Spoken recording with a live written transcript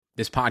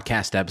This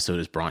podcast episode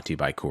is brought to you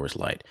by Coors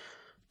Light.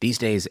 These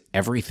days,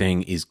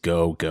 everything is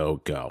go, go,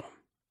 go.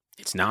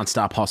 It's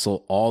nonstop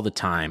hustle all the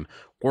time.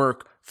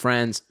 Work,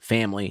 friends,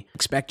 family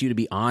expect you to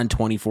be on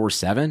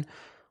 24/7.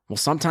 Well,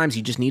 sometimes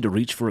you just need to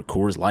reach for a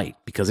Coors Light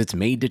because it's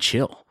made to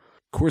chill.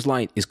 Coors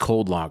Light is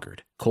cold lagered,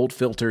 cold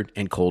filtered,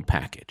 and cold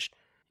packaged.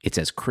 It's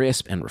as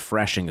crisp and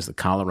refreshing as the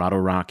Colorado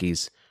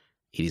Rockies.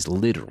 It is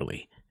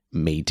literally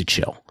made to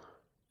chill.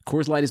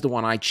 Coors Light is the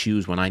one I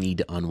choose when I need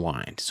to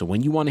unwind. So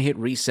when you want to hit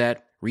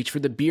reset, reach for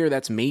the beer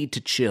that's made to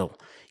chill.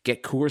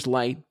 Get Coors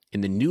Light in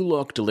the new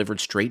look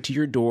delivered straight to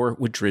your door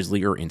with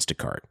Drizzly or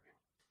Instacart.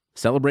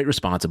 Celebrate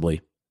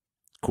responsibly.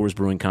 Coors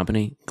Brewing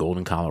Company,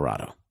 Golden,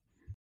 Colorado.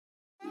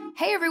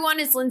 Hey everyone,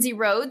 it's Lindsay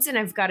Rhodes, and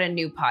I've got a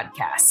new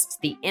podcast,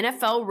 The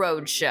NFL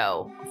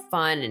Roadshow. A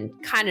fun and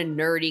kind of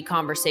nerdy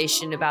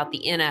conversation about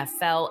the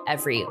NFL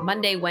every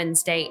Monday,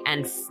 Wednesday,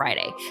 and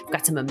Friday. I've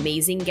got some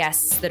amazing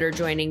guests that are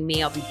joining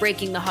me. I'll be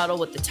breaking the huddle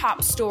with the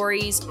top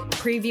stories,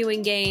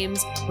 previewing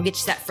games. We'll get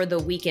you set for the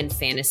weekend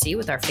fantasy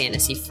with our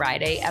Fantasy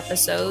Friday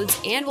episodes,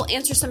 and we'll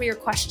answer some of your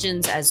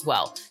questions as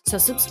well. So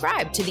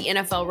subscribe to the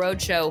NFL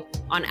Roadshow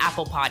on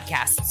Apple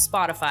Podcasts,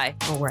 Spotify,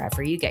 or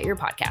wherever you get your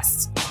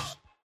podcasts.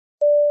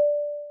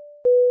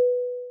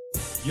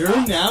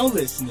 You're now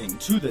listening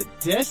to the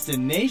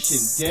Destination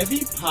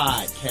Devy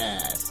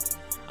podcast.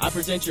 I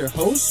present your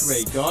host,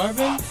 Ray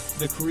Garvin,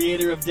 the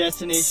creator of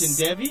Destination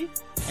Devy,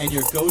 and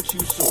your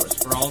go-to source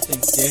for all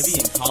things Devy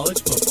and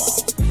college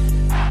football.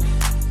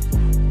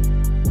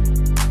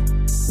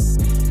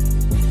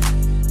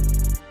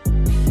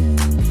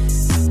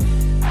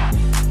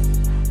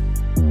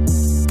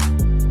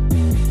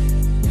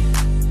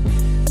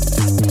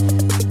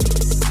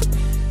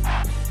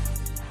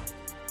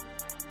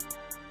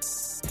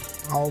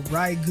 All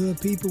right, good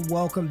people,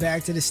 welcome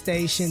back to the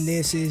station.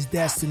 This is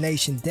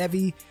Destination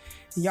Devy.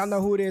 Y'all know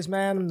who it is,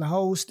 man. I'm the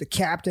host, the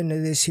captain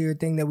of this here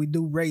thing that we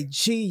do, Ray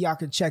G. Y'all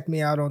can check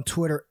me out on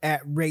Twitter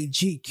at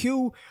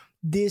RayGQ.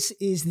 This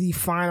is the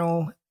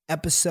final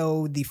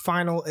episode, the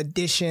final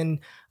edition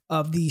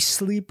of the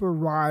Sleeper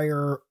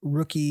Wire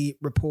Rookie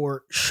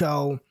Report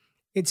show.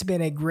 It's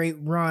been a great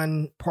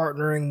run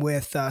partnering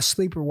with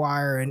Sleeper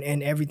Wire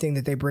and everything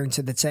that they bring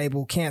to the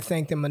table. Can't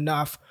thank them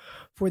enough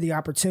for the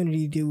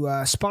opportunity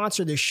to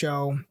sponsor this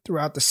show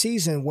throughout the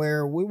season,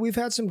 where we've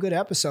had some good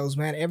episodes,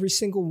 man. Every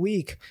single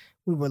week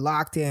we were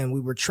locked in. We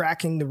were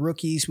tracking the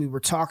rookies. We were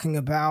talking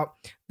about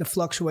the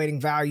fluctuating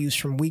values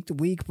from week to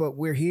week, but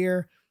we're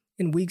here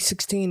in week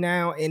 16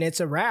 now, and it's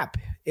a wrap.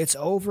 It's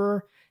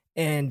over,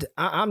 and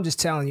I'm just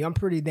telling you, I'm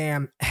pretty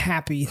damn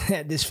happy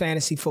that this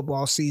fantasy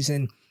football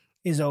season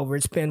is over.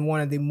 It's been one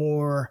of the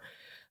more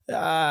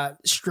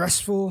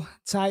stressful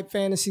type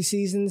fantasy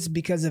seasons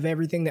because of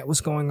everything that was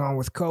going on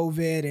with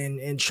COVID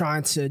and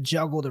trying to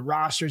juggle the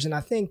rosters. And I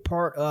think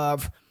part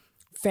of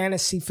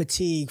fantasy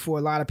fatigue for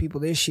a lot of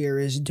people this year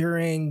is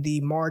during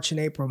the March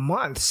and April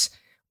months,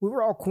 we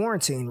were all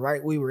quarantined,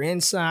 right? We were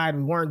inside,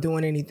 we weren't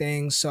doing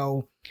anything.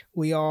 So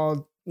we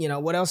all,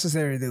 what else is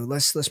there to do?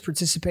 Let's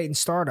participate in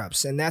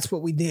startups. And that's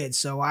what we did.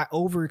 So I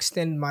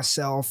overextended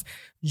myself,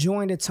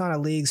 joined a ton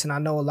of leagues, and I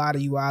know a lot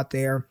of you out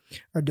there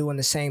are doing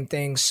the same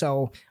thing.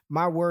 So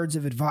my words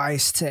of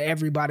advice to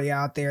everybody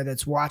out there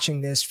that's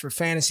watching this for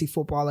fantasy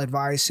football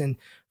advice, and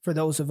for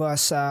those of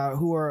us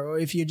who are,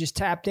 if you're just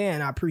tapped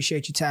in, I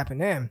appreciate you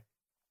tapping in.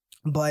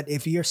 But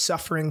if you're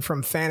suffering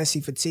from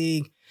fantasy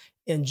fatigue,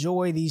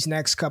 enjoy these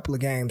next couple of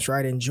games,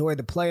 right? Enjoy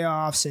the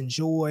playoffs,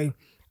 enjoy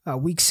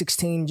week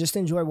 16, just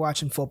enjoy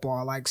watching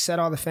football. Like, set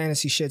all the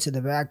fantasy shit to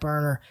the back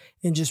burner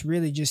and just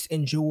really just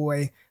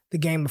enjoy the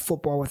game of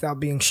football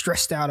without being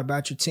stressed out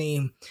about your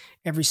team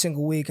every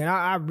single week. And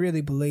I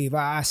really believe,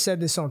 I said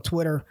this on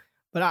Twitter,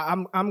 but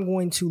I'm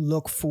going to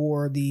look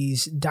for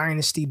these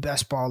dynasty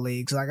best ball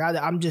leagues. Like,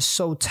 I'm just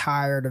so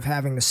tired of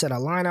having to set a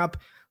lineup.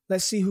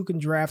 Let's see who can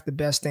draft the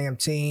best damn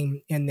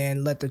team and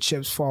then let the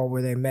chips fall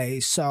where they may.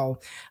 So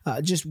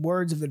just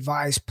words of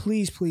advice.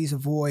 Please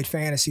avoid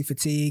fantasy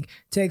fatigue.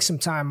 Take some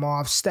time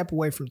off. Step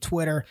away from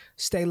Twitter.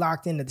 Stay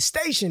locked into the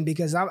station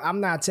because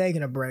I'm not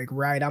taking a break,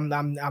 right?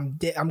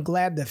 I'm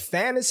glad the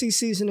fantasy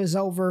season is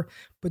over,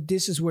 but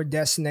this is where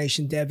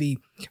Destination Devy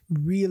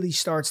really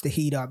starts to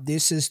heat up.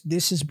 This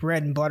is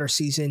bread and butter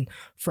season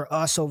for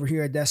us over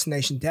here at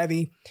Destination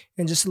Devy.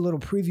 And just a little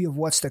preview of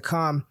what's to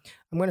come.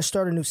 I'm going to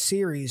start a new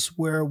series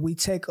where we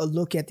take a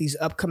look at these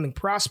upcoming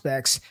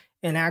prospects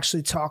and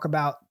actually talk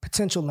about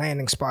potential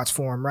landing spots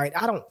for them, right?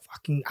 I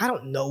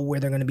don't know where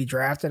they're going to be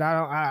drafted.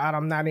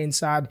 I'm not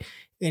inside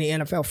any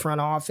NFL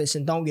front office,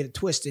 and don't get it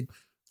twisted.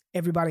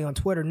 Everybody on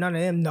Twitter, none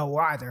of them know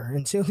either.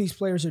 Until these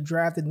players are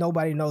drafted,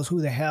 nobody knows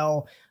who the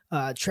hell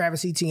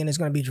Travis Etienne is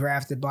going to be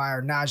drafted by,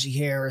 or Najee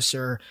Harris,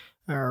 or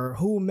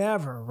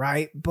whomever,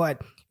 right?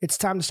 But it's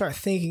time to start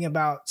thinking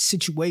about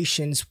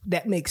situations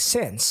that make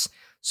sense.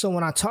 So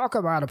when I talk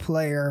about a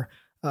player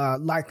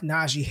like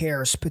Najee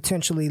Harris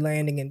potentially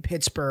landing in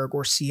Pittsburgh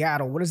or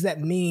Seattle, what does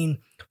that mean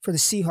for the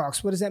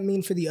Seahawks? What does that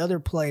mean for the other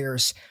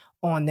players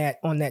on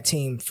that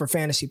team for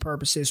fantasy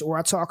purposes. Or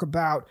I talk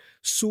about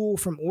Sewell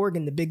from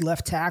Oregon, the big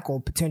left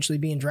tackle, potentially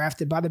being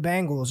drafted by the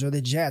Bengals or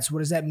the Jets. What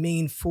does that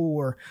mean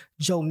for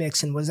Joe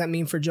Mixon? What does that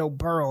mean for Joe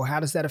Burrow?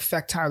 How does that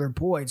affect Tyler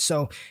Boyd?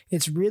 So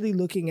it's really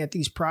looking at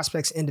these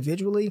prospects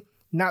individually,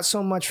 not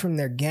so much from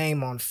their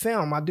game on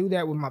film. I do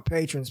that with my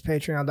patrons,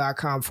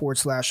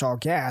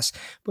 patreon.com/allgas,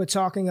 but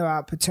talking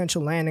about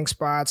potential landing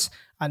spots.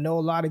 I know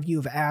a lot of you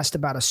have asked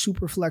about a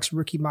Superflex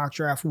rookie mock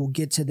draft. We'll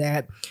get to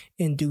that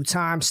in due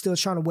time. Still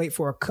trying to wait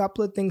for a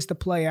couple of things to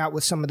play out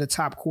with some of the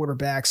top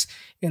quarterbacks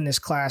in this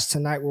class.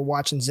 Tonight, we're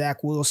watching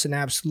Zach Wilson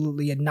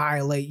absolutely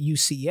annihilate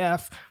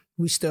UCF.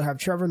 We still have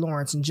Trevor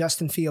Lawrence and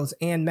Justin Fields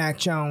and Mac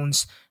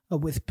Jones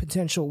with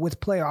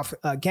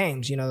playoff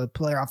games. You know, the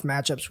playoff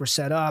matchups were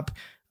set up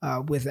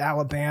with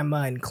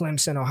Alabama and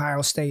Clemson,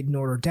 Ohio State,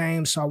 Notre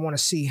Dame. So I want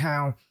to see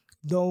how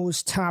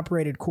those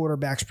top-rated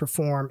quarterbacks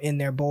perform in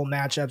their bowl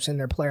matchups and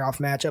their playoff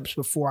matchups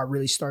before I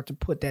really start to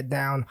put that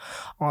down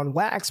on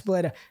wax.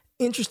 But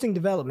interesting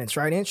developments,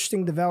 right?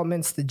 Interesting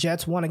developments. The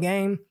Jets won a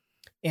game,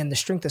 and the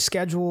strength of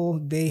schedule,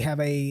 they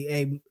have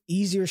a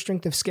easier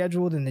strength of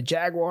schedule than the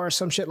Jaguars,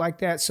 some shit like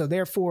that. So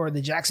therefore,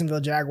 the Jacksonville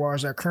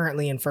Jaguars are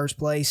currently in first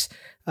place.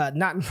 They're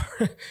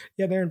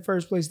in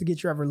first place to get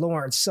Trevor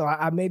Lawrence. So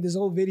I made this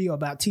whole video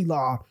about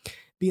T-Law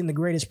being the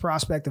greatest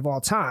prospect of all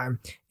time.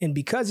 And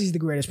because he's the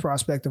greatest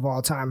prospect of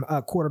all time,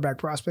 quarterback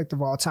prospect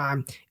of all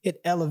time,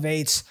 it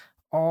elevates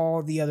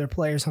all the other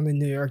players on the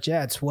New York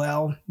Jets.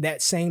 Well,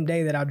 that same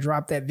day that I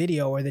dropped that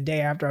video, or the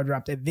day after I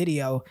dropped that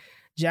video,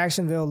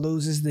 Jacksonville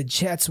loses, the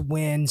Jets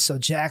win. So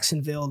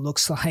Jacksonville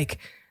looks like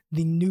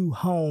the new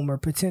home or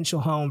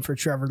potential home for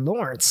Trevor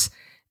Lawrence.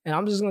 And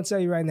I'm just going to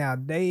tell you right now,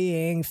 they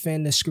ain't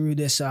finna screw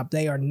this up.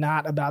 They are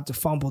not about to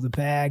fumble the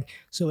bag.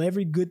 So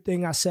every good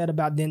thing I said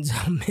about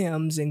Denzel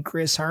Mims and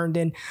Chris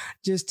Herndon,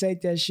 just take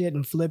that shit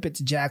and flip it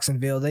to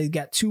Jacksonville. They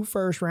got 2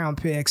 first-round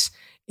picks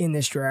in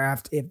this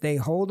draft. If they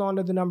hold on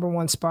to the number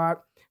 1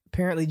 spot,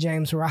 apparently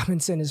James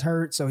Robinson is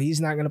hurt, so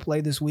he's not going to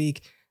play this week.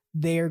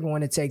 They're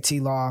going to take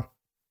T-Law.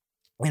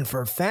 And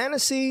for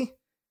fantasy,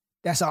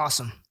 that's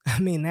awesome. I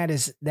mean, that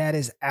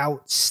is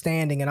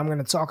outstanding. And I'm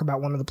going to talk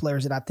about one of the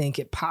players that I think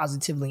it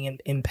positively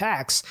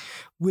impacts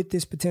with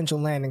this potential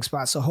landing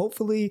spot. So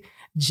hopefully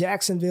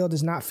Jacksonville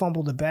does not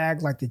fumble the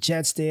bag like the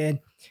Jets did.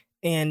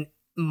 And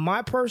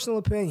my personal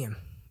opinion,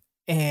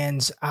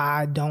 and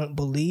I don't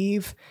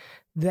believe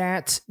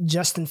that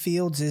Justin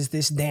Fields is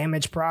this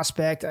damaged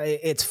prospect.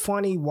 It's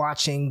funny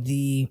watching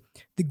the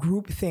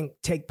groupthink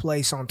take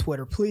place on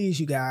Twitter. Please,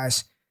 you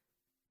guys,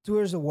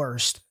 Twitter's the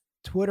worst.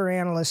 Twitter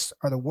analysts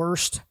are the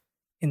worst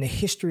in the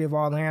history of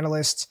all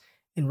analysts.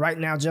 And right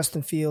now,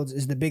 Justin Fields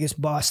is the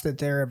biggest bust that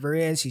there ever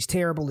is. He's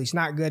terrible. He's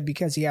not good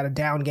because he had a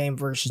down game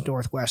versus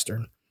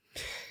Northwestern.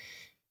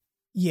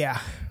 Yeah,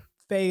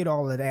 fade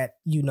all of that.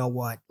 You know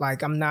what?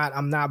 Like, I'm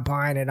not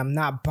buying it. I'm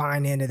not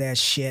buying into that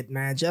shit,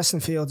 man. Justin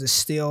Fields is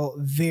still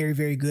very,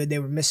 very good. They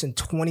were missing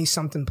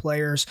 20-something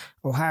players.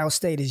 Ohio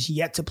State is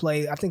yet to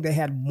play. I think they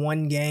had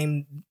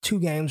 2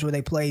 games where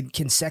they played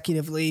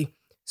consecutively.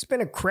 It's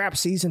been a crap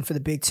season for the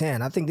Big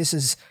Ten. I think this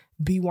is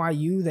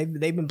BYU.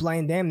 They've been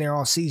playing damn near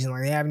all season.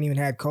 Like, they haven't even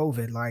had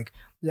COVID. Like,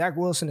 Zach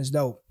Wilson is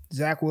dope.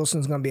 Zach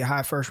Wilson's going to be a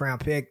high first-round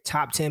pick,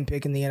 top 10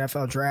 pick in the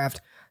NFL draft.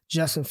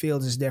 Justin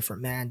Fields is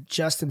different, man.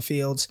 Justin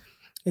Fields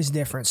is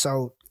different.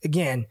 So,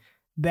 again,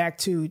 back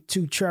to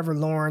Trevor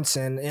Lawrence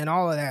and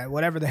all of that,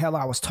 whatever the hell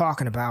I was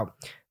talking about.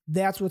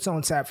 That's what's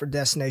on tap for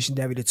Destination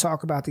Devy, to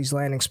talk about these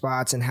landing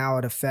spots and how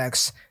it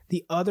affects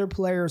the other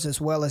players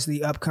as well as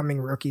the upcoming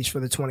rookies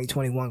for the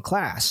 2021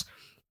 class.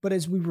 But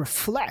as we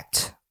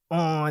reflect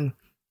on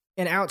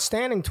an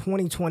outstanding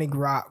 2020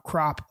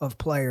 crop of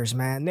players,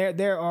 man,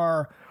 there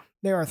are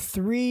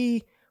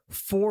 3-4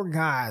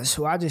 guys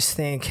who I just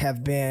think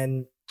have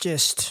been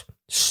just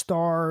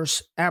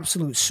stars,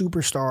 absolute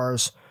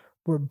superstars,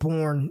 were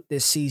born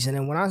this season.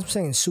 And when I'm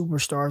saying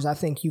superstars, I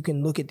think you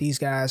can look at these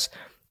guys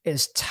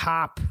as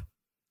top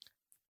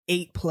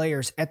 8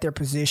 players at their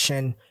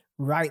position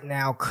right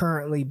now,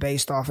 currently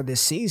based off of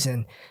this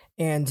season.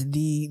 And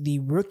the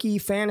rookie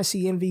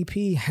fantasy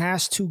MVP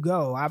has to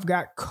go. I've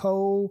got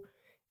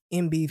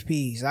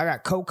co-MVPs. I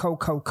got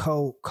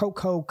co-MVPs.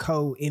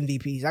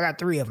 I got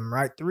 3 of them,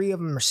 right? 3 of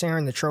them are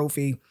sharing the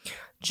trophy.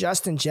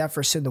 Justin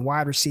Jefferson, the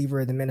wide receiver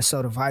of the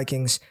Minnesota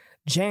Vikings.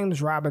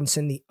 James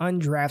Robinson, the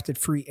undrafted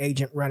free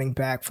agent running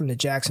back from the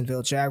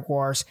Jacksonville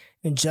Jaguars,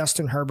 and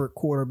Justin Herbert,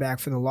 quarterback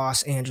for the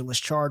Los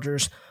Angeles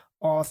Chargers.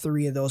 All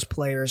 3 of those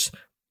players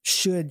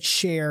should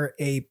share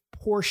a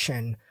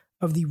portion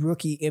of the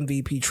rookie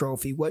MVP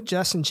trophy. What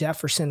Justin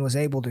Jefferson was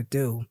able to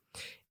do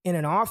in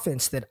an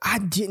offense that I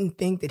didn't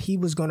think that he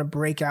was going to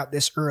break out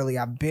this early.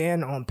 I've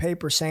been on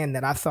paper saying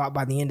that I thought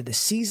by the end of the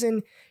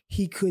season,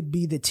 he could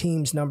be the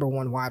team's number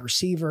 1 wide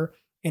receiver.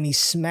 And he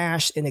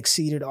smashed and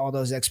exceeded all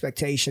those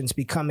expectations,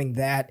 becoming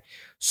that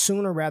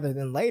sooner rather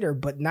than later,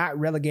 but not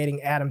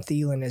relegating Adam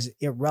Thielen as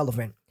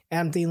irrelevant.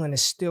 Adam Thielen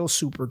is still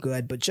super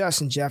good, but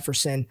Justin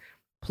Jefferson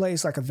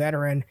plays like a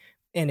veteran.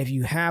 And if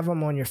you have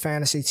him on your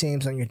fantasy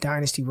teams, on your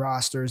dynasty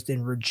rosters,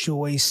 then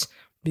rejoice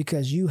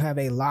because you have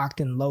a locked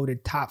and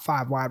loaded top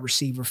 5 wide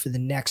receiver for the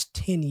next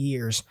 10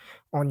 years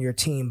on your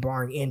team,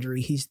 barring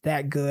injury. He's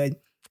that good.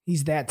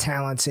 He's that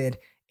talented.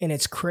 And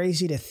it's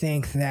crazy to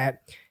think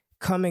that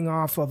coming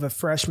off of a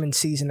freshman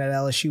season at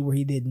LSU where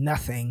he did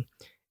nothing,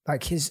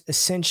 like his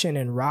ascension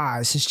and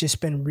rise has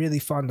just been really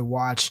fun to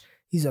watch.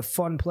 He's a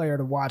fun player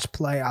to watch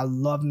play. I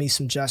love me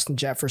some Justin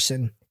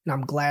Jefferson, and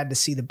I'm glad to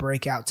see the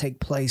breakout take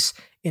place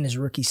in his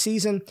rookie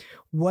season.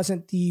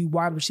 Wasn't the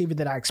wide receiver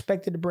that I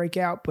expected to break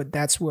out, but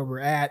that's where we're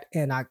at,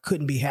 and I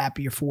couldn't be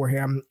happier for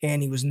him.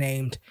 And he was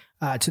named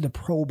to the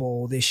Pro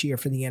Bowl this year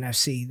for the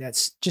NFC.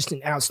 That's just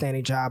an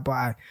outstanding job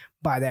by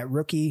that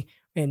rookie,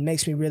 and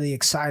makes me really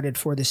excited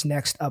for this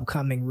next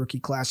upcoming rookie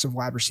class of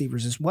wide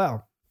receivers as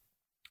well.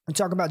 We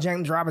talk about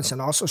James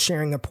Robinson also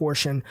sharing a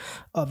portion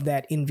of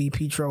that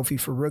MVP trophy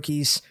for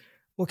rookies.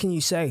 What can you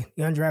say?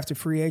 The undrafted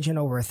free agent,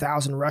 over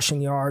 1,000 rushing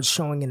yards,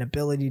 showing an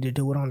ability to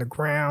do it on the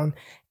ground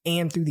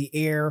and through the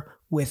air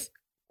with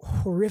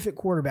horrific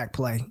quarterback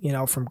play. You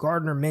know, from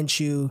Gardner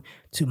Minshew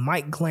to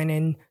Mike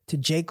Glennon to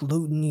Jake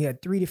Luton. You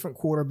had 3 different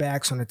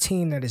quarterbacks on a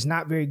team that is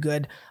not very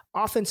good.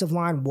 Offensive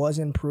line was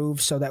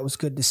improved, so that was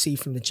good to see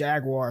from the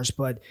Jaguars.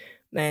 But,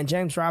 man,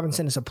 James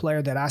Robinson is a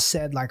player that I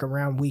said like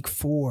around week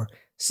 4,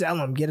 sell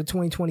him, get a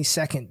 2020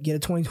 second, get a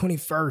 2020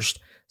 first,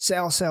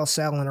 sell.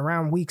 And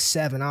around week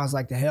 7, I was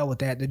like, the hell with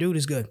that. The dude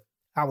is good.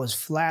 I was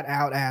flat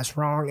out ass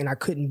wrong, and I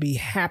couldn't be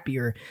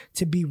happier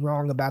to be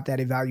wrong about that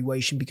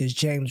evaluation because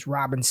James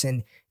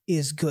Robinson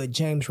is good.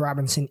 James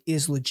Robinson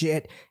is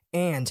legit.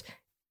 And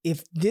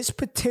if this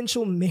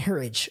potential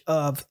marriage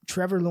of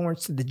Trevor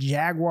Lawrence to the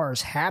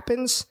Jaguars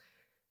happens,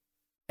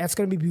 that's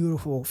going to be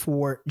beautiful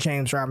for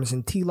James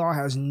Robinson. T-Law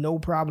has no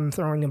problem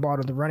throwing the ball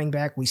to the running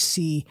back. We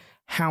see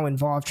how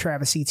involved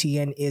Travis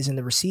Etienne is in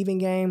the receiving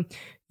game.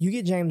 You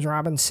get James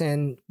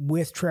Robinson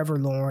with Trevor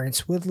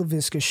Lawrence, with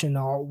Laviska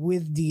Shenault,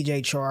 with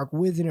DJ Chark,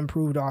 with an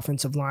improved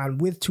offensive line,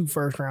 with 2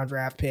 first-round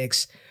draft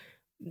picks,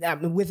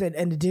 with an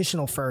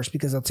additional first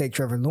because they'll take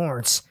Trevor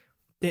Lawrence.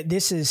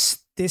 This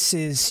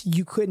is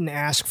you couldn't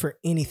ask for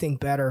anything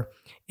better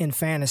in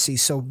fantasy.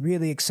 So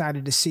really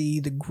excited to see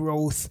the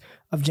growth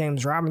of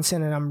James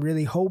Robinson, and I'm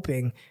really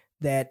hoping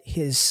that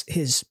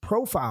his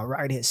profile,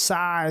 right, his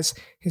size,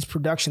 his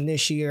production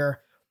this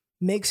year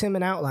makes him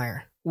an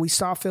outlier. We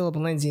saw Phillip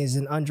Lindsay as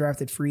an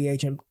undrafted free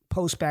agent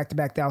post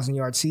back-to-back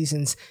 1,000-yard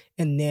seasons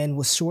and then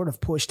was sort of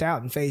pushed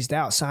out and phased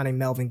out, signing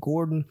Melvin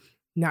Gordon,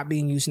 not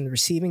being used in the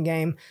receiving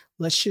game.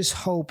 Let's just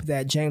hope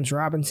that James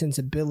Robinson's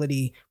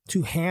ability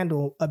to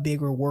handle a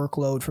bigger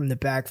workload from the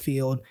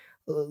backfield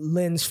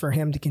lends for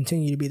him to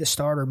continue to be the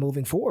starter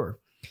moving forward.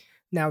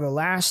 Now, the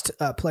last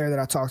player that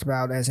I talked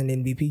about as an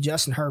MVP,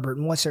 Justin Herbert,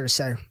 and what's there to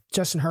say?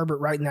 Justin Herbert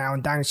right now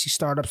in Dynasty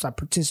Startups, I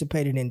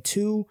participated in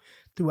 2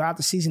 throughout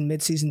the season,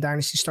 mid-season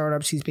Dynasty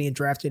Startups. He's being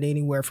drafted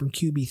anywhere from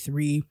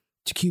QB3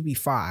 to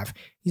QB5.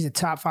 He's a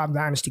top 5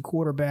 Dynasty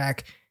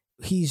quarterback.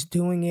 He's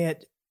doing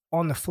it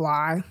on the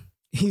fly.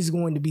 He's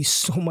going to be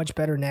so much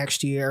better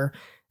next year.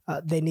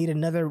 They need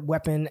another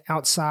weapon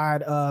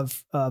outside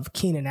of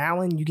Keenan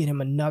Allen. You get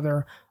him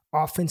another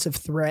offensive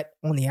threat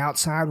on the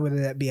outside, whether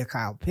that be a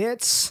Kyle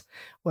Pitts,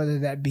 whether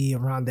that be a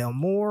Rondale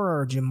Moore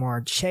or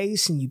Jamar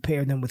Chase, and you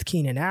pair them with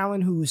Keenan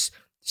Allen, who's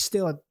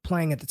still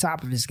playing at the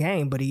top of his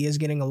game, but he is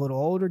getting a little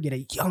older. Get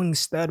a young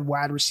stud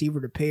wide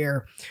receiver to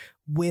pair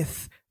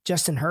with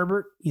Justin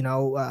Herbert. You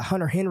know,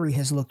 Hunter Henry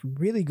has looked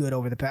really good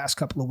over the past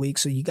couple of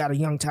weeks, so you got a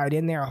young tight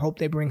end there. I hope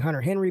they bring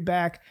Hunter Henry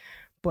back.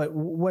 But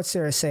what's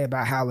there to say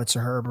about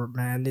Howitzer Herbert,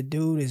 man? The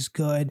dude is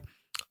good.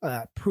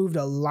 Proved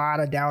a lot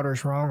of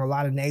doubters wrong, a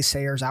lot of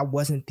naysayers. I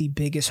wasn't the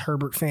biggest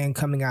Herbert fan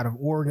coming out of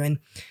Oregon,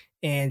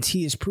 and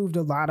he has proved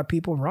a lot of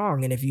people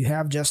wrong. And if you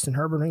have Justin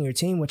Herbert on your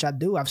team, which I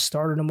do, I've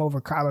started him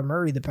over Kyler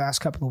Murray the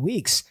past couple of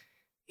weeks.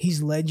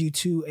 He's led you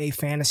to a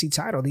fantasy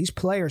title. These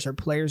players are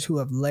players who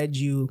have led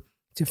you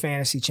to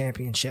fantasy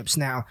championships.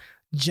 Now,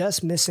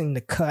 just missing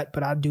the cut,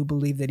 but I do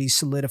believe that he's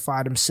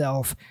solidified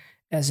himself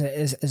as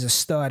a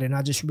stud, and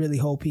I just really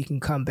hope he can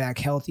come back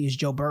healthy as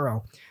Joe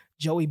Burrow.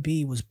 Joey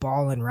B was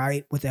balling,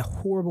 right, with a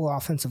horrible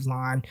offensive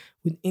line,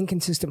 with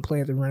inconsistent play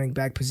at the running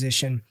back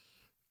position.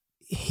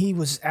 He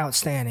was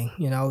outstanding,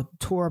 you know,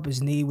 tore up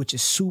his knee, which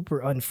is super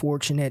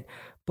unfortunate.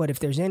 But if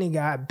there's any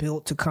guy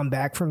built to come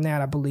back from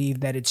that, I believe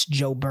that it's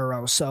Joe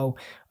Burrow. So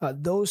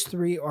those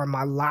 3 are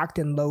my locked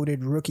and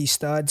loaded rookie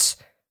studs.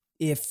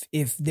 If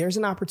there's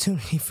an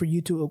opportunity for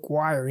you to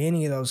acquire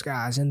any of those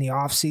guys in the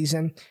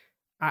offseason,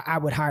 I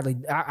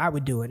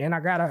would do it. And I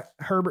got a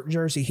Herbert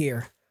jersey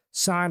here.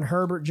 Signed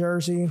Herbert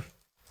jersey,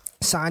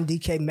 signed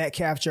DK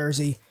Metcalf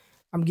jersey.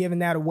 I'm giving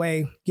that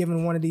away,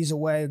 giving one of these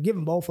away,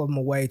 giving both of them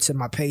away to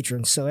my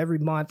patrons. So every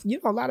month,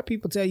 you know, a lot of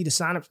people tell you to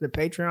sign up for the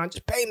Patreon.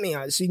 Just pay me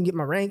so you can get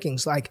my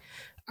rankings. Like,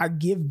 I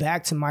give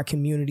back to my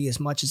community as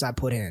much as I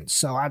put in.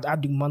 So I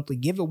do monthly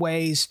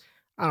giveaways.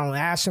 I don't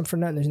ask them for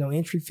nothing. There's no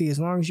entry fee. As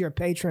long as you're a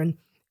patron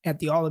at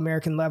the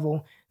All-American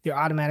level, they're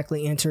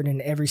automatically entered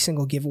in every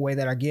single giveaway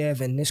that I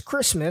give. And this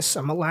Christmas,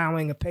 I'm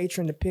allowing a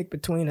patron to pick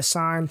between a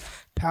signed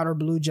powder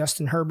blue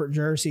Justin Herbert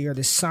jersey or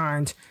the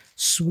signed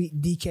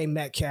sweet DK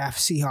Metcalf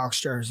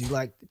Seahawks jersey.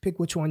 Like, pick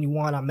which one you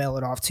want, I'll mail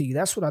it off to you.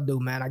 That's what I do,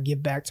 man. I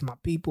give back to my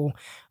people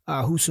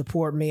who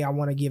support me. I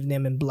want to give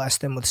them and bless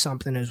them with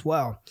something as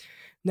well.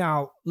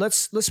 Now,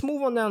 let's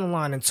move on down the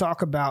line and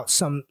talk about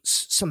some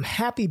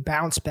happy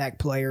bounce back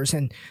players.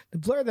 And the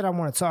player that I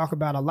want to talk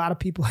about, a lot of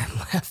people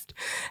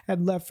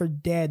had left for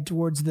dead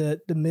towards the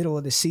middle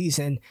of the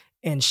season.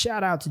 And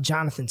shout out to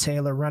Jonathan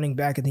Taylor, running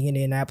back at the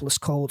Indianapolis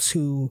Colts,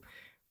 who,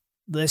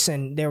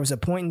 listen, there was a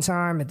point in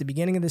time at the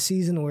beginning of the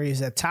season where he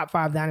was a top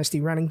 5 dynasty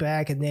running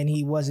back, and then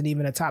he wasn't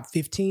even a top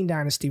 15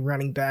 dynasty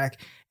running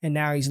back. And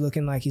now he's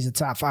looking like he's a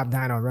top 5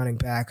 dyno running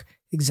back.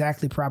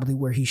 Exactly probably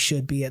where he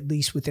should be, at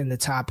least within the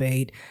top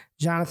 8.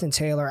 Jonathan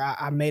Taylor,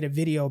 I made a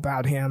video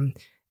about him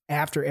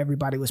after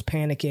everybody was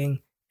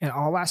panicking, and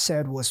all I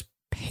said was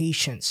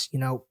patience,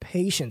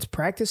 patience.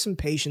 Practice some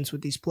patience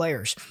with these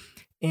players.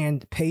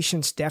 And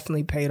patience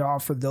definitely paid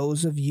off for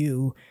those of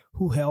you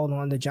who held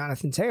on to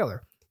Jonathan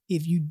Taylor.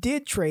 If you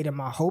did trade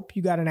him, I hope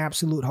you got an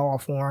absolute haul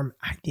for him.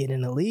 I did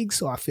in the league,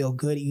 so I feel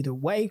good either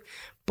way.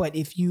 But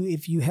if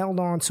you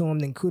held on to him,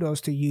 then kudos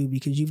to you,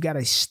 because you've got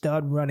a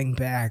stud running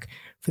back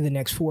for the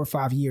next 4 or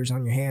 5 years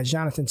on your hands.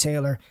 Jonathan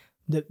Taylor,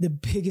 the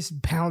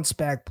biggest bounce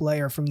back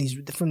player from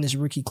this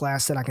rookie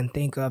class that I can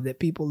think of, that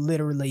people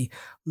literally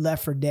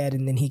left for dead,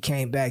 and then he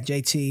came back.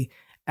 JT,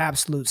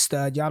 absolute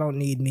stud. Y'all don't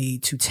need me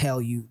to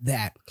tell you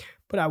that.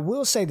 But I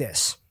will say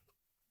this,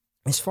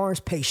 as far as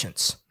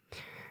patience,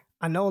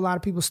 I know a lot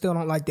of people still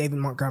don't like David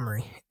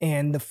Montgomery,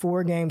 and the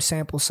 4-game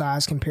sample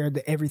size compared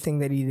to everything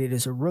that he did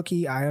as a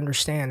rookie, I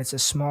understand it's a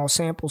small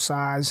sample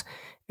size,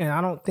 and I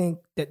don't think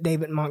that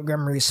David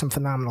Montgomery is some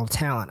phenomenal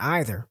talent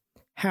either.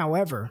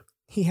 However,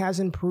 he has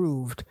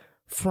improved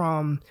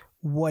from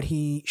what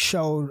he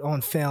showed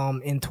on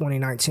film in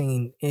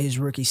 2019 in his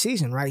rookie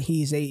season, right?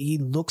 He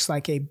looks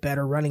like a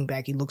better running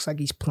back. He looks like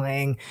he's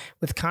playing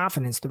with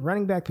confidence. The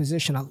running back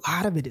position, a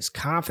lot of it is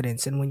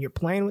confidence. And when you're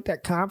playing with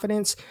that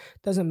confidence,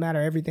 doesn't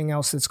matter everything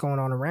else that's going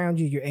on around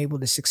you, you're able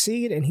to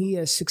succeed. And he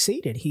has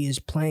succeeded. He is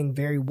playing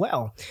very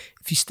well.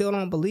 If you still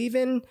don't believe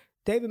in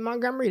David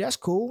Montgomery, that's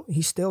cool.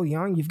 He's still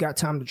young. You've got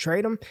time to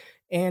trade him.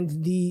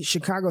 And the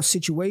Chicago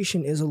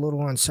situation is a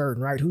little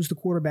uncertain, right? Who's the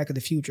quarterback of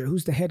the future?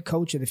 Who's the head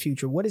coach of the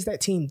future? What is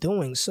that team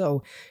doing?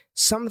 So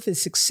some of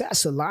his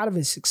success, a lot of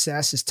his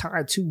success is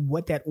tied to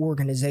what that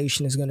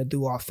organization is going to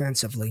do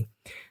offensively.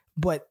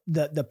 But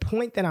the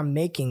point that I'm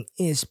making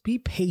is be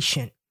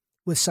patient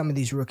with some of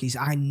these rookies.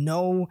 I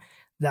know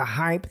the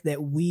hype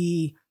that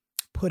we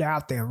put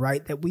out there,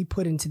 right? That we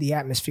put into the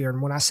atmosphere. And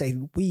when I say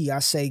we, I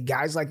say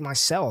guys like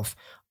myself,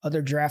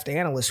 other draft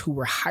analysts who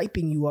were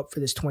hyping you up for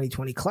this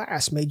 2020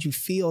 class, made you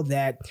feel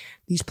that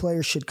these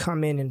players should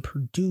come in and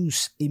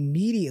produce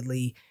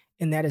immediately.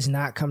 And that has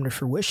not come to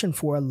fruition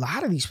for a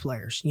lot of these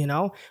players.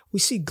 We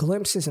see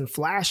glimpses and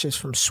flashes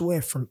from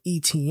Swift, from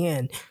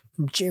ETN,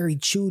 from Jerry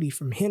Jeudy,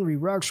 from Henry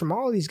Ruggs, from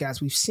all of these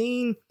guys. We've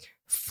seen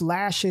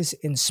flashes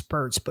and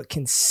spurts, but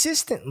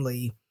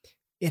consistently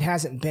it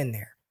hasn't been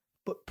there.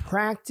 But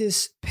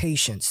practice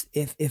patience.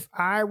 If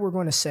I were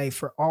going to say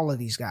for all of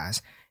these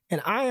guys,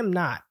 and I am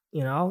not,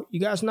 you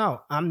guys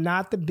know, I'm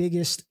not the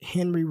biggest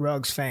Henry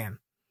Ruggs fan.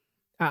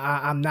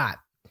 I'm not.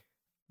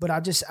 But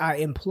I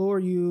implore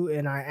you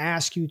and I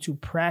ask you to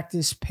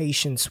practice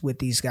patience with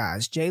these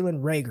guys.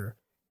 Jalen Reagor,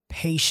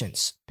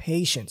 patience.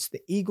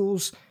 The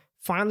Eagles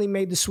finally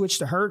made the switch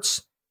to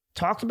Hurts.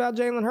 Talked about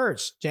Jalen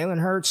Hurts. Jalen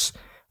Hurts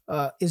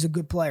is a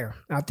good player.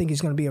 I think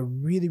he's going to be a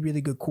really,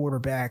 really good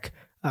quarterback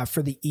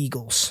for the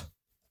Eagles.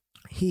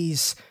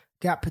 He's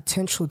got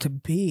potential to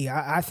be,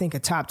 I think, a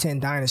top 10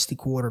 dynasty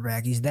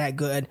quarterback. He's that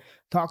good.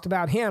 Talked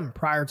about him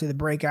prior to the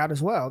breakout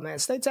as well. Man,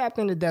 stay tapped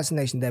into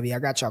Destination Debbie. I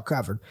got y'all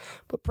covered.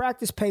 But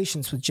practice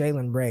patience with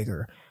Jalen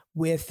Reagor,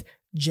 with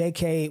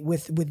JK,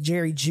 with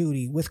Jerry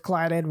Jeudy, with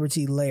Clyde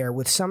Edwards-Helaire,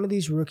 with some of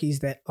these rookies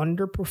that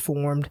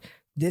underperformed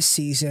this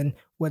season,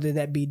 whether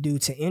that be due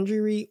to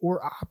injury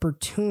or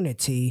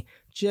opportunity.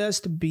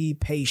 Just be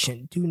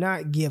patient. Do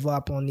not give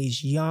up on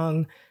these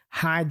young,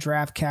 high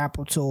draft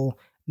capital,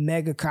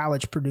 mega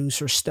college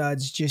producer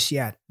studs just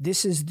yet.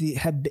 This is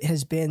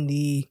has been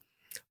the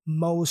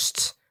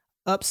most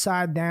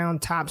upside down,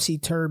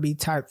 topsy-turvy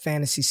type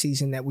fantasy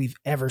season that we've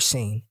ever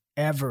seen.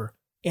 Ever.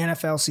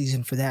 NFL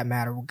season for that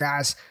matter. Where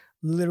guys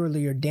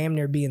literally are damn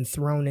near being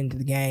thrown into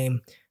the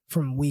game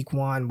from week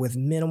 1 with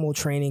minimal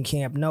training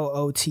camp, no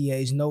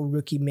OTAs, no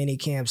rookie mini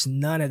camps,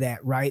 none of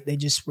that, right? They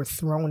just were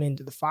thrown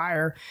into the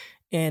fire.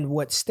 And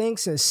what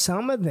stinks is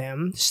some of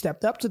them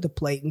stepped up to the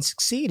plate and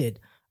succeeded.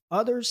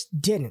 Others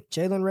didn't.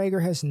 Jalen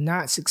Reagor has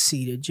not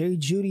succeeded. Jerry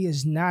Jeudy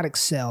has not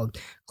excelled.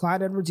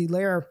 Clyde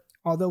Edwards-Helaire,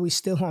 although he's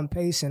still on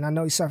pace, and I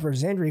know he suffered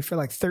his injury for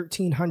like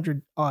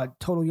 1,300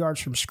 total yards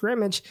from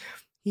scrimmage,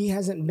 he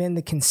hasn't been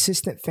the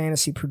consistent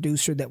fantasy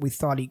producer that we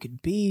thought he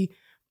could be.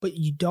 But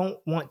you don't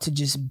want to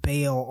just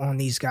bail on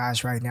these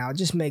guys right now. It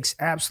just makes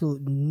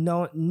absolute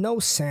no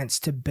sense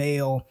to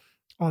bail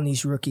on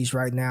these rookies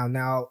right now.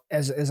 Now,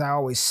 as I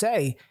always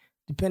say,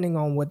 depending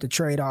on what the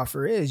trade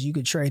offer is, you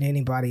could trade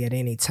anybody at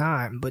any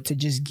time. But to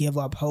just give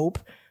up hope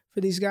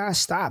for these guys,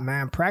 stop,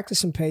 man. Practice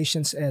some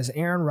patience, as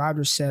Aaron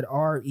Rodgers said,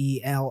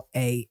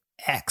 RELAX.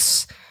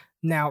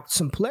 Now,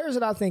 some players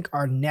that I think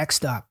are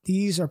next up,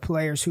 these are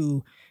players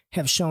who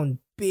have shown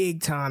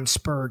big-time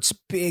spurts,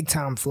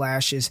 big-time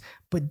flashes,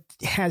 but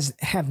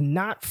have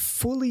not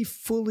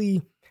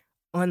fully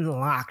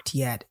unlocked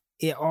yet,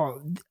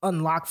 or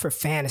unlocked for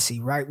fantasy,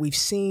 right? We've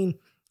seen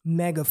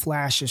mega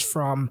flashes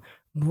from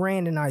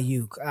Brandon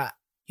Ayuk.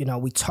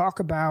 We talk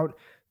about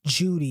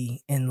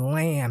Judy and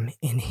Lamb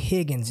and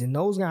Higgins, and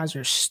those guys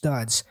are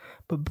studs.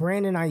 But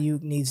Brandon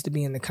Ayuk needs to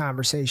be in the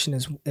conversation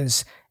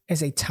as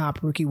a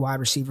top rookie wide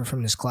receiver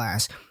from this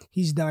class.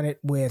 He's done it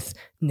with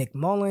Nick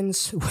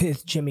Mullins,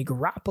 with Jimmy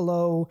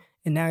Garoppolo,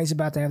 and now he's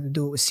about to have to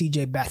do it with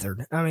C.J.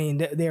 Beathard. I mean,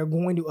 they're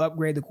going to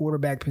upgrade the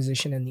quarterback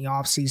position in the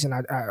offseason.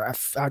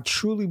 I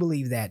truly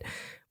believe that.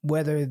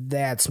 Whether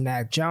that's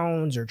Mac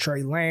Jones or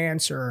Trey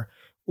Lance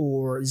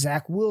or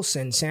Zach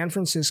Wilson, San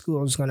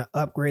Francisco is going to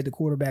upgrade the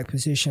quarterback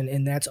position,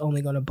 and that's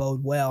only going to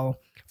bode well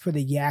for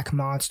the yak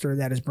monster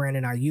that is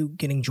Brandon Ayuk.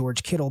 Getting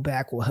George Kittle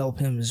back will help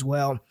him as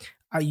well.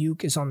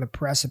 Ayuk is on the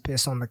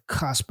precipice, on the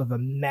cusp of a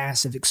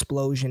massive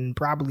explosion,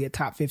 probably a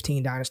top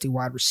 15 dynasty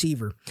wide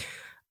receiver.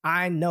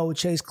 I know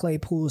Chase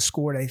Claypool has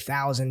scored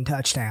 1,000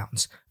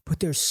 touchdowns, but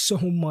there's so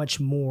much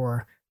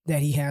more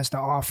that he has to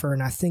offer,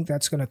 and I think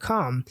that's going to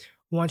come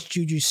once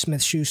Juju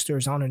Smith-Schuster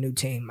is on a new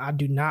team. I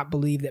do not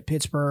believe that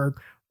Pittsburgh,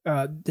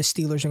 the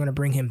Steelers, are going to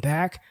bring him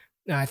back.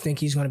 I think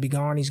he's going to be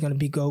gone. He's going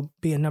to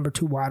be a number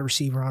 2 wide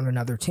receiver on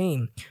another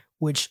team,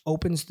 which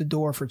opens the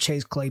door for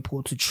Chase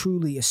Claypool to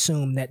truly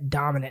assume that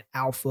dominant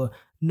alpha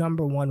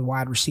number 1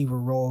 wide receiver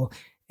role.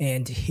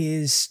 And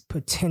his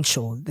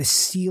potential, the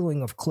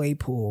ceiling of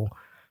Claypool,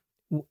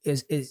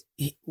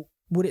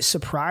 would it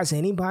surprise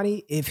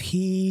anybody if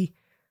he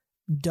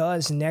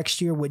does next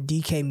year what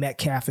DK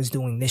Metcalf is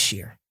doing this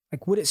year?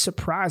 Like, would it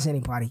surprise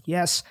anybody?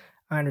 Yes,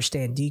 I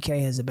understand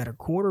DK has a better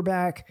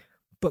quarterback,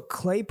 but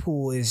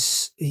Claypool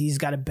he's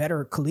got a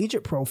better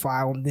collegiate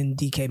profile than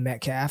DK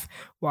Metcalf.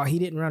 While he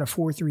didn't run a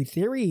 4.3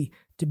 theory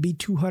to be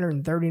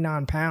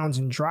 239 pounds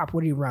and drop,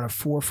 what did he run, a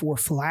 4.4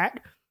 flat?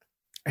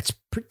 It's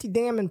pretty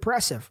damn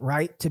impressive,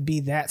 right, to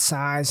be that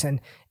size. And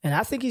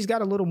I think he's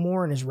got a little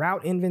more in his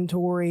route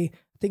inventory.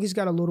 I think he's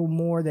got a little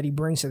more that he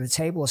brings to the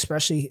table,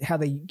 especially how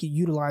they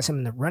utilize him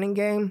in the running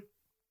game,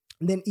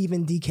 than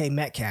even DK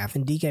Metcalf.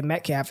 And DK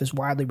Metcalf is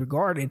widely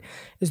regarded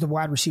as the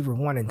wide receiver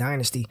 1 in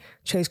Dynasty.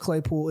 Chase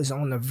Claypool is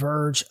on the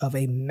verge of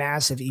a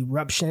massive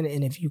eruption,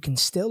 and if you can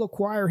still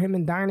acquire him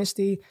in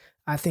Dynasty,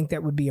 I think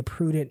that would be a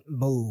prudent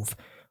move.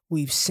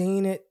 We've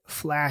seen it,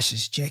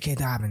 flashes, J.K.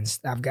 Dobbins.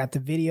 I've got the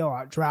video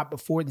I dropped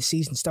before the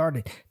season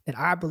started that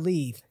I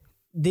believe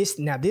this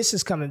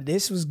is coming.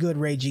 This was good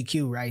Ray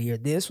GQ right here.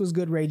 This was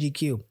good Ray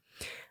GQ.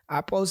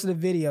 I posted a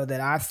video that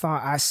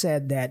I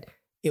said that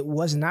it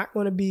was not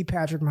going to be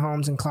Patrick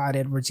Mahomes and Clyde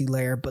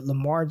Edwards-Helaire, but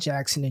Lamar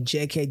Jackson and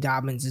J.K.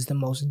 Dobbins is the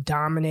most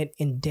dominant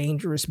and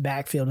dangerous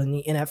backfield in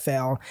the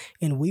NFL,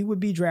 and we would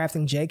be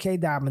drafting J.K.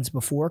 Dobbins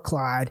before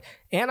Clyde,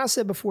 and I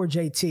said before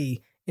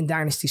JT in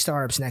Dynasty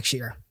startups next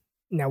year.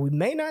 Now, we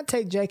may not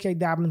take J.K.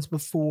 Dobbins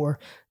before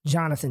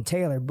Jonathan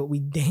Taylor, but we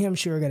damn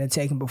sure are going to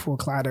take him before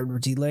Clyde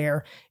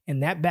Edwards-Helaire,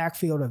 and that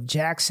backfield of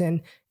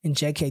Jackson and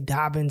J.K.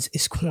 Dobbins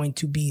is going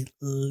to be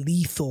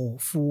lethal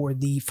for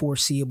the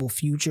foreseeable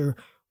future.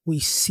 We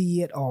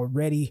see it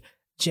already.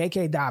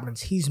 J.K.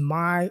 Dobbins, he's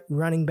my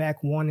running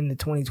back 1 in the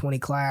 2020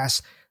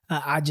 class.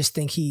 I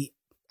think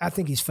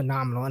he's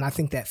phenomenal, and I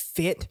think that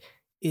fit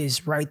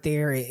is right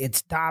there.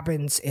 It's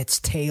Dobbins, it's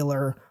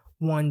Taylor,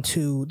 1,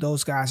 2.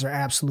 Those guys are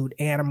absolute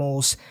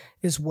animals,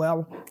 as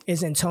well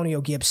as Antonio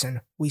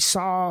Gibson. We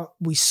saw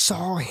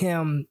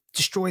him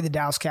destroy the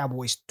Dallas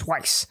Cowboys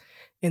twice,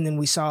 and then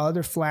we saw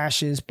other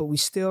flashes, but we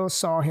still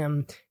saw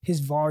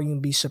his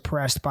volume be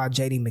suppressed by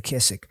J.D.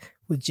 McKissic.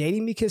 With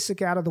J.D.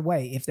 McKissic out of the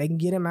way, if they can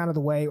get him out of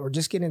the way or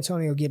just get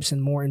Antonio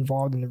Gibson more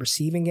involved in the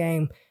receiving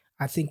game,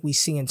 I think we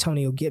see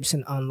Antonio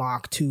Gibson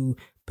unlock to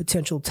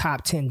potential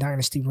top 10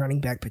 dynasty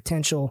running back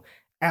potential.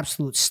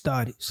 Absolute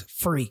stud. He's a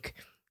freak.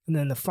 And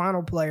then the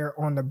final player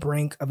on the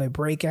brink of a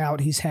breakout.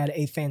 He's had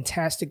a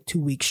fantastic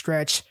 2-week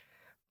stretch,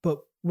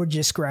 but we're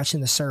just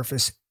scratching the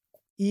surface.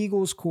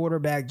 Eagles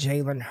quarterback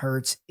Jalen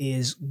Hurts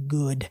is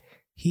good.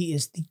 He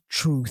is the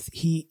truth.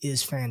 He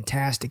is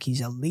fantastic.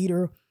 He's a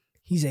leader.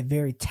 He's a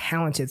very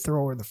talented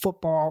thrower of the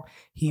football.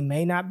 He's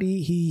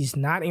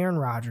not Aaron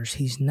Rodgers.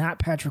 He's not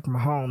Patrick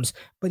Mahomes,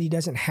 but he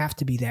doesn't have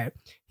to be that.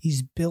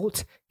 He's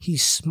built,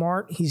 he's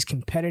smart, he's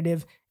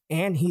competitive,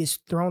 and he has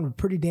thrown a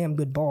pretty damn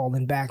good ball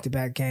in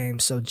back-to-back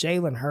games. So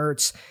Jalen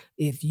Hurts,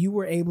 if you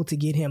were able to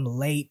get him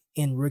late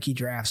in rookie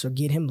drafts or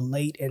get him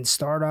late in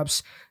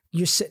startups,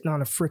 you're sitting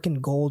on a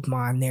freaking gold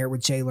mine there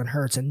with Jalen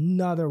Hurts,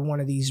 another one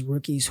of these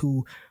rookies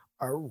who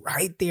are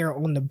right there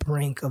on the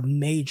brink of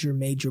major,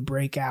 major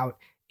breakout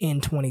in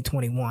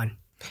 2021.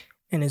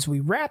 And as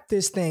we wrap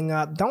this thing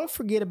up, don't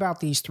forget about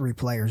these 3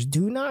 players.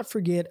 Do not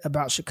forget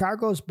about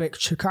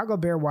Chicago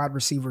Bear wide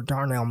receiver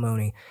Darnell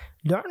Mooney.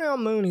 Darnell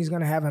Mooney is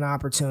going to have an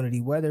opportunity,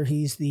 whether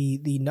he's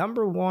the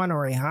number 1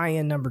 or a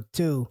high-end number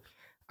 2.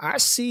 I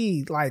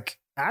see like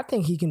I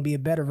think he can be a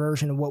better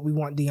version of what we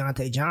want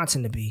Deontay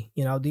Johnson to be.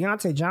 You know,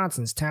 Deontay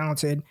Johnson's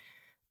talented.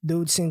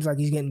 Dude seems like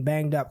he's getting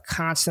banged up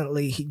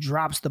constantly. He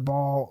drops the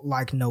ball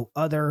like no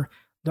other.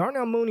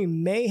 Darnell Mooney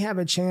may have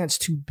a chance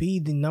to be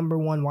the number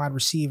one wide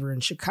receiver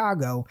in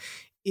Chicago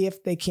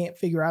if they can't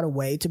figure out a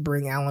way to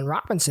bring Allen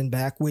Robinson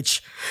back,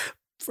 which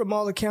from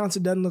all accounts,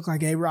 it doesn't look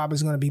like A-Rob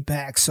is going to be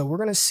back. So we're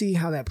going to see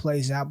how that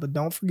plays out. But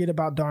don't forget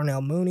about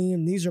Darnell Mooney.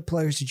 And these are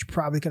players that you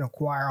probably can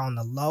acquire on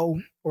the low,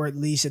 or at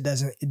least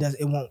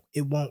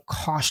it won't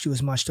cost you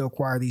as much to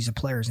acquire these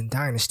players in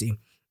Dynasty.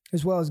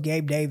 As well as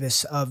Gabe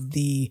Davis of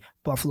the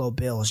Buffalo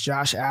Bills.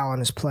 Josh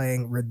Allen is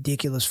playing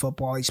ridiculous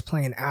football. He's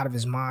playing out of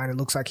his mind. It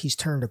looks like he's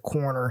turned a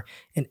corner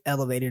and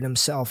elevated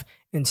himself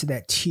into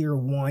that tier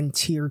 1,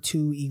 tier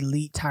 2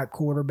 elite type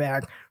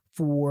quarterback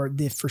for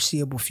the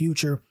foreseeable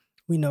future.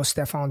 We know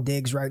Stephon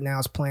Diggs right now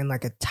is playing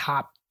like a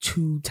top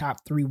 2,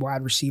 top 3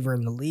 wide receiver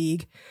in the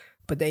league.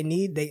 But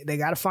they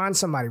got to find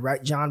somebody,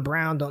 right? John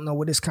Brown, don't know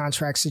what his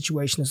contract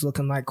situation is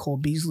looking like. Cole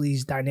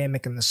Beasley's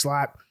dynamic in the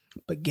slot.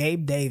 But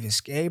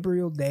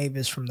Gabriel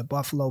Davis from the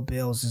Buffalo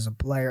Bills is a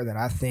player that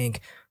I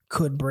think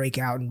could break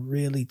out and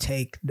really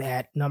take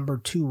that number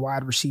 2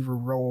 wide receiver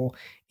role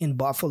in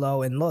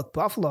Buffalo. And look,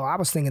 Buffalo, I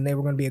was thinking they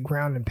were going to be a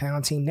ground and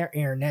pound team. They're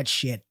airing that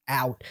shit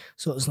out.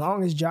 So as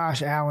long as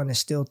Josh Allen is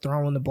still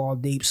throwing the ball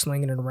deep,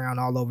 slinging it around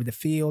all over the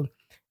field,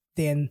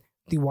 then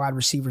the wide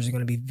receivers are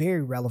going to be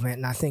very relevant.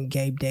 And I think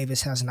Gabe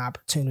Davis has an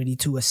opportunity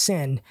to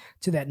ascend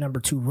to that number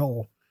 2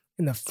 role.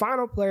 And the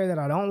final player that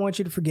I don't want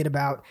you to forget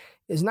about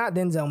is not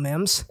Denzel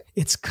Mims.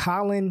 It's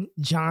Colin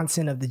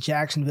Johnson of the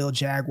Jacksonville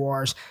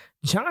Jaguars.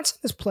 Johnson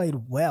has played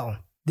well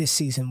this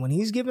season. When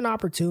he's given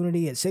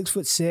opportunity at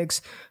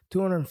 6'6",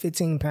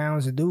 215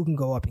 pounds, the dude can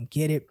go up and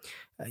get it.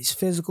 He's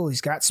physical,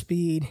 he's got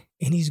speed,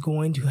 and he's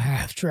going to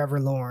have Trevor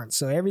Lawrence.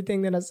 So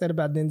everything that I said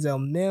about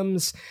Denzel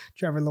Mims,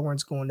 Trevor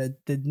Lawrence going to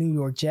the New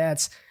York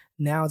Jets,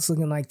 now it's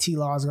looking like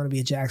T-Law is going to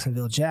be a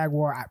Jacksonville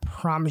Jaguar. I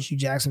promise you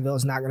Jacksonville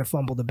is not going to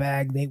fumble the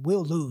bag. They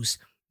will lose.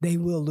 They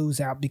will lose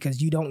out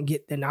because you don't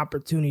get an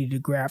opportunity to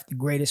draft the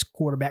greatest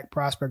quarterback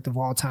prospect of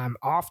all time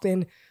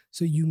often.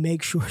 So you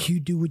make sure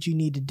you do what you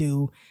need to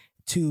do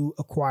to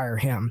acquire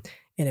him.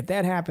 And if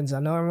that happens,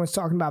 I know everyone's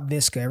talking about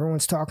Visca,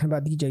 everyone's talking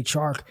about DJ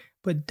Chark,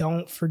 but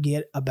don't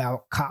forget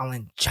about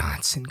Colin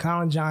Johnson.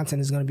 Colin Johnson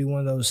is going to be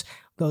one of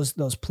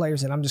those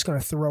players that I'm just going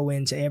to throw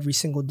into every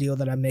single deal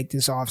that I make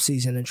this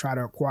offseason and try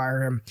to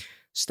acquire him.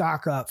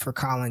 Stock up for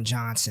Colin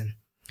Johnson.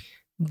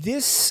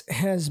 This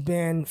has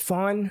been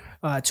fun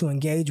to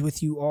engage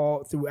with you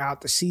all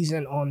throughout the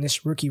season on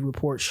this Rookie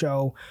Report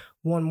show.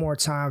 One more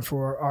time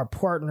for our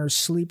partners,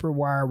 Sleeper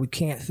Wire. We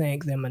can't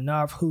thank them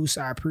enough. Hoos,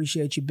 I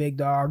appreciate you, big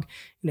dog.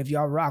 And if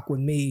y'all rock with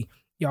me,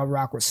 y'all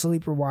rock with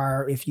Sleeper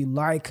Wire. If you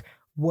like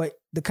what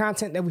the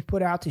content that we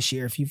put out this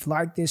year, if you've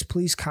liked this,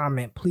 please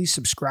comment, please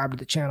subscribe to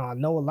the channel. I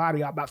know a lot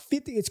of y'all,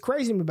 it's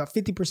crazy, but about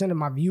 50% of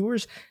my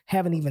viewers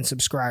haven't even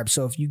subscribed.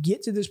 So if you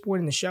get to this point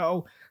in the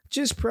show,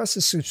 just press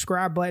the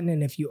subscribe button.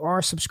 And if you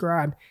are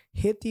subscribed,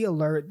 hit the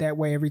alert. That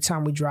way, every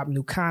time we drop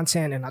new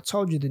content, and I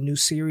told you the new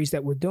series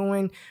that we're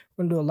doing,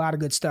 we're going to do a lot of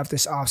good stuff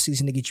this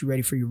offseason to get you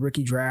ready for your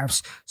rookie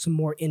drafts, some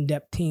more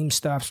in-depth team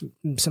stuff,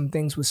 some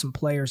things with some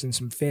players and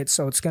some fits.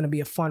 So it's going to be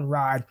a fun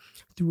ride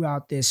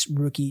throughout this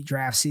rookie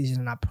draft season.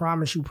 And I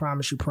promise you,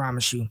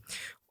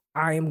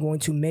 I am going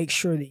to make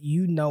sure that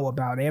you know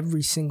about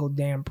every single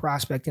damn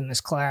prospect in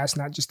this class,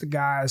 not just the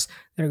guys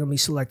that are going to be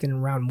selected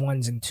in round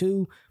 1s and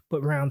 2,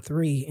 but round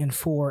 3 and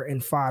 4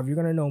 and 5. You're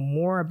going to know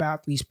more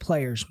about these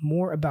players,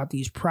 more about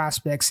these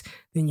prospects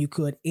than you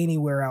could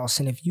anywhere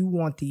else. And if you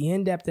want the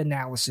in-depth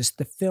analysis,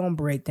 the film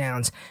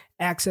breakdowns,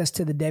 access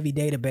to the Devy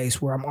database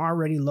where I'm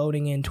already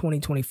loading in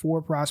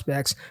 2024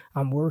 prospects,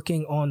 I'm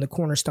working on the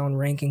Cornerstone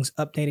rankings,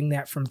 updating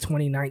that from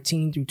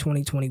 2019 through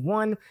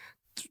 2021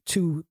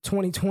 to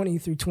 2020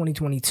 through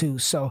 2022.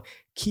 So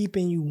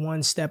keeping you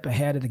one step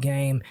ahead of the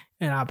game.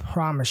 And I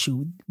promise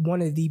you,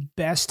 one of the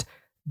best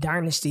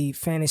Dynasty,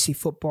 fantasy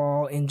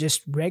football, and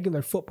just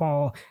regular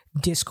football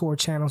Discord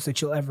channels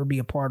that you'll ever be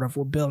a part of.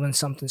 We're building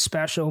something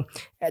special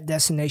at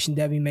Destination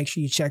Devy. Make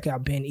sure you check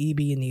out Ben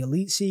Eby and the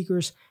Elite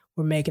Seekers.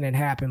 We're making it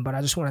happen. But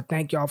I just want to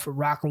thank y'all for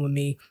rocking with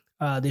me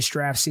this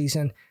draft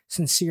season.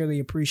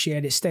 Sincerely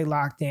appreciate it. Stay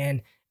locked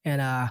in,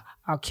 and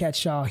I'll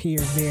catch y'all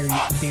here very,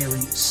 very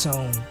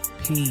soon.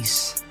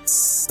 Peace.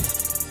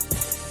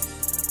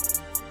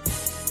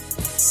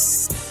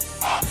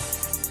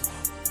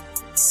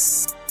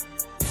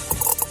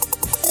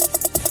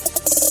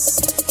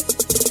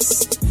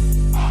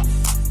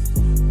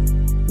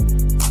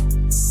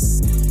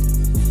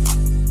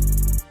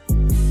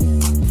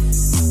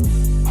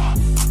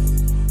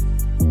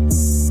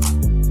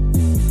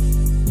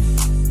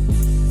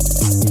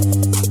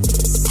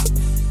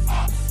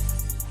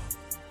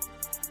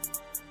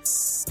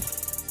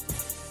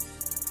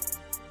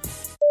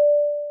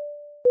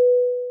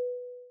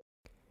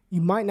 You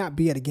might not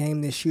be at a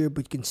game this year,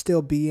 but you can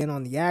still be in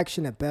on the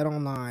action at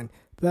BetOnline.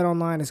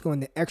 BetOnline is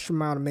going the extra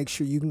mile to make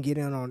sure you can get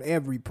in on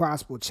every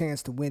possible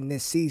chance to win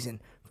this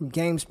season. From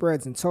game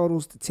spreads and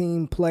totals to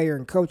team, player,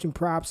 and coaching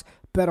props,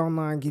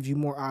 BetOnline gives you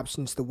more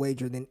options to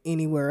wager than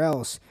anywhere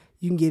else.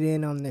 You can get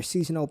in on their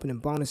season opening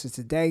bonuses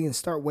today and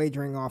start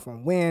wagering off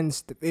on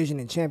wins, division,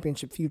 and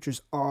championship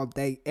futures all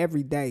day,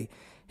 every day.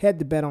 Head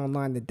to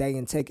BetOnline today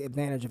and take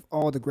advantage of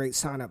all the great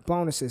sign-up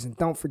bonuses. And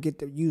don't forget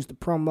to use the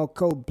promo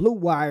code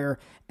BlueWire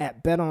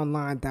at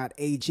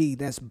betonline.ag.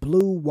 That's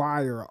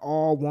BlueWire,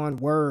 all one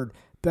word.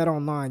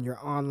 BetOnline, your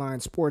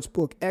online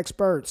sportsbook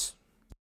experts.